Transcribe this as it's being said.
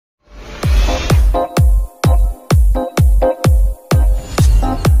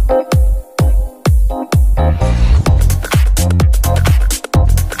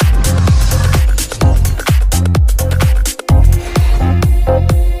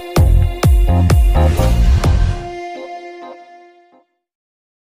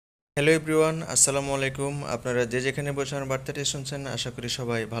Hello everyone, আসসালামু আলাইকুম। আপনারা যে যেখানে বসে আমার বার্তাটি শুনছেন, আশা করি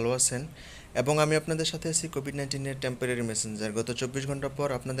সবাই ভালো আছেন। এবং আমি আপনাদের সাথে আছি কোভিড-19-এর টেম্পোরারি মেসেঞ্জার। গত 24 ঘন্টা পর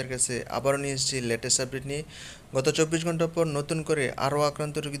আপনাদের কাছে আবারও নিয়ে এসেছি লেটেস্ট আপডেট নিয়ে। গত 24 ঘন্টা পর নতুন করে আরও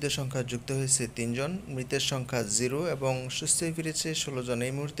আক্রান্ত রোগীদের সংখ্যা যুক্ত হয়েছে 3 জন, মৃতের সংখ্যা 0 এবং সুস্থ হয়ে ফিরেছে 16 জন।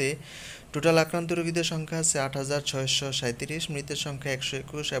 এই মুহূর্তে টোটাল আক্রান্ত রোগীদের সংখ্যা আছে 8,637, মৃতের সংখ্যা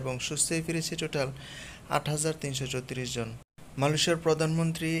 121 এবং সুস্থ হয়ে ফিরেছে টোটাল 8,334 জন। মালয়েশিয়ার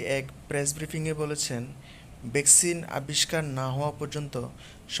প্রধানমন্ত্রী এক প্রেস ব্রিফিংয়ে বলেছেন, ভ্যাকসিন আবিষ্কার না হওয়া পর্যন্ত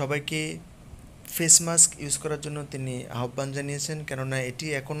সবাইকে ফেস মাস্ক ইউজ করার জন্য তিনি আহ্বান জানিয়েছেন, কেননা এটি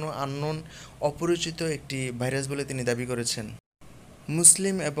এখনও আননোন, অপরিচিত একটি ভাইরাস বলে তিনি দাবি করেছেন।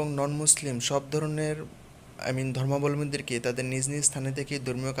 মুসলিম এবং নন মুসলিম সব ধরনের ধর্মাবলম্বীদেরকে তাদের নিজ নিজ স্থানে থেকে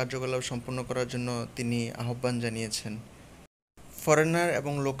ধর্মীয় কার্যকলাপ সম্পন্ন করার জন্য তিনি আহ্বান জানিয়েছেন। ফরেনার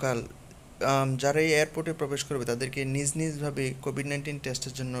এবং লোকাল যারা এই এয়ারপোর্টে প্রবেশ করবে তাদেরকে নিজ নিজভাবে কোভিড-19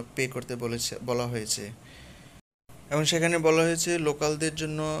 টেস্টের জন্য পে করতে বলা হয়েছে। এবং সেখানে বলা হয়েছে লোকালদের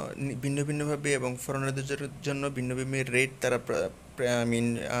জন্য ভিন্ন ভিন্নভাবে এবং ফরেনারদের জন্য ভিন্ন ভিন্ন রেট তারা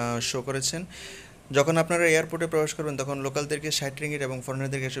শো করেছেন। যখন আপনারা এয়ারপোর্টে প্রবেশ করবেন তখন লোকালদেরকে 60 রিঙ্গিট এবং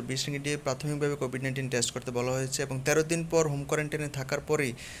ফরেনারদেরকে 120 রিঙ্গিট দিয়ে প্রাথমিকভাবে কোভিড-19 টেস্ট করতে বলা হয়েছে, এবং 13 দিন পর হোম কোয়ারেন্টাইনে থাকার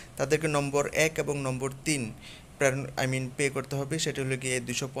পরেই তাদেরকে নম্বর 1 এবং নম্বর 3 পে করতে হবে। সেটা হলো গিয়ে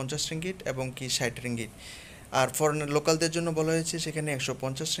 250 রিঙ্গিট এবং কি 60 রিঙ্গিট। আর ফরেনার লোকালদের জন্য বলা হয়েছে সেখানে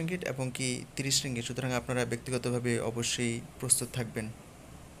 150 রিঙ্গিট এবং কি 30 রিঙ্গিট। সুতরাং আপনারা ব্যক্তিগতভাবে অবশ্যই প্রস্তুত থাকবেন।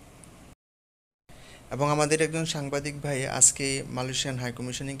 এবং আমাদের একজন সাংবাদিক ভাই আজকে মালয়েশিয়ান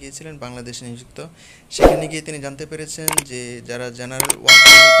হাইকমিশনে গিয়েছিলেন, বাংলাদেশে নিযুক্ত। সেখানে গিয়ে তিনি জানতে পেরেছেন যে যারা জেনারেল ওয়ার্ক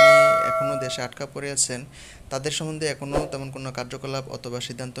পারমিট নিয়ে এখনও দেশে আটকা পড়ে আছেন তাদের সম্বন্ধে এখনও তেমন কোনো কার্যকলাপ অথবা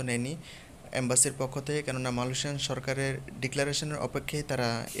সিদ্ধান্ত নেয়নি এম্বাসির পক্ষ থেকে, কেননা মালয়েশিয়ান সরকারের ডিক্লারেশনের অপেক্ষায় তারা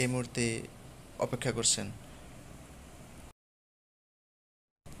এই মুহূর্তে অপেক্ষা করছেন।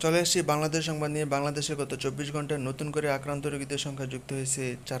 চলে আসছি বাংলাদেশ সংবাদ নিয়ে। বাংলাদেশে গত 24 ঘন্টায় নতুন করে আক্রান্ত রোগীদের সংখ্যা যুক্ত হয়েছে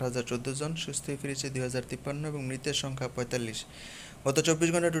 4,014 জন, সুস্থ হয়ে ফিরেছে 2,053 এবং মৃতের সংখ্যা 45। গত 24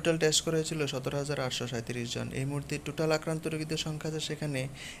 ঘন্টায় টোটাল টেস্ট করা হয়েছিল 17,837 জন। এই মুহূর্তে টোটাল আক্রান্ত রোগীদের সংখ্যা আছে সেখানে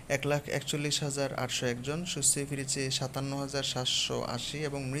 1,41,801 জন, সুস্থ হয়ে ফিরেছে 57,780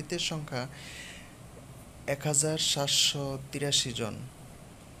 এবং মৃতের সংখ্যা 1,783 জন।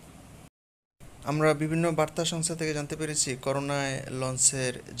 আমরা বিভিন্ন বার্তা সংস্থা থেকে জানতে পেরেছি করোনায়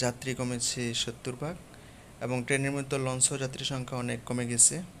লঞ্চের যাত্রী কমেছে 70 ভাগ এবং ট্রেনের মধ্যে লঞ্চ ও যাত্রী সংখ্যা অনেক কমে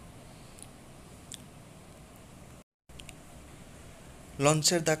গেছে।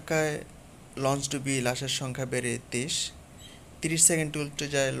 লঞ্চের ধাক্কায় লঞ্চ ডুবি লাশের সংখ্যা বেড়ে 30 সেকেন্ড উল্টে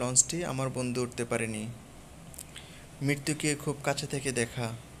যায় লঞ্চটি, আমার বন্ধু উঠতে পারেনি। মৃত্যুকে খুব কাছে থেকে দেখা।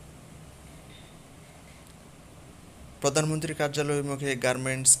 প্রধানমন্ত্রীর কার্যালয় মুখে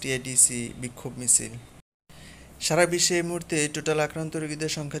গার্মেন্টস টিআইডিসি বিক্ষোভ মিছিল। সারা বিশ্বে এই মুহূর্তে টোটাল আক্রান্ত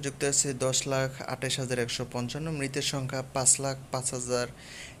রোগীদের সংখ্যা যুক্ত আছে 10,28,155, মৃতের সংখ্যা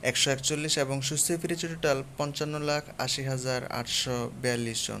 5,05,141 এবং সুস্থ হয়ে ফিরেছে টোটাল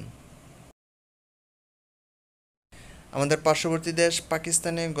 55,80,842 জন। আমাদের পার্শ্ববর্তী দেশ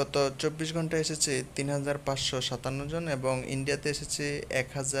পাকিস্তানে গত 24 ঘন্টায় এসেছে 3,557 জন এবং ইন্ডিয়াতে এসেছে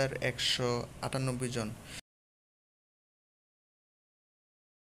 1,198 জন।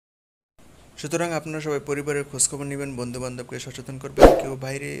 সুতরাং আপনারা সবাই পরিবারের খোঁজখবর নেবেন, বন্ধুবান্ধবকে সচেতন করবেন, কেউ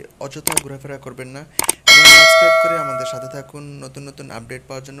বাইরে অযথা ঘোরাফেরা করবেন না এবং সাবস্ক্রাইব করে আমাদের সাথে থাকুন। নতুন নতুন আপডেট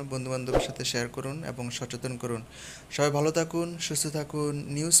পাওয়ার জন্য বন্ধুবান্ধবের সাথে শেয়ার করুন এবং সচেতন করুন। সবাই ভালো থাকুন, সুস্থ থাকুন।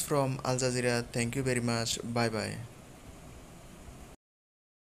 News from Al Jazeera. Thank you very much. Bye bye.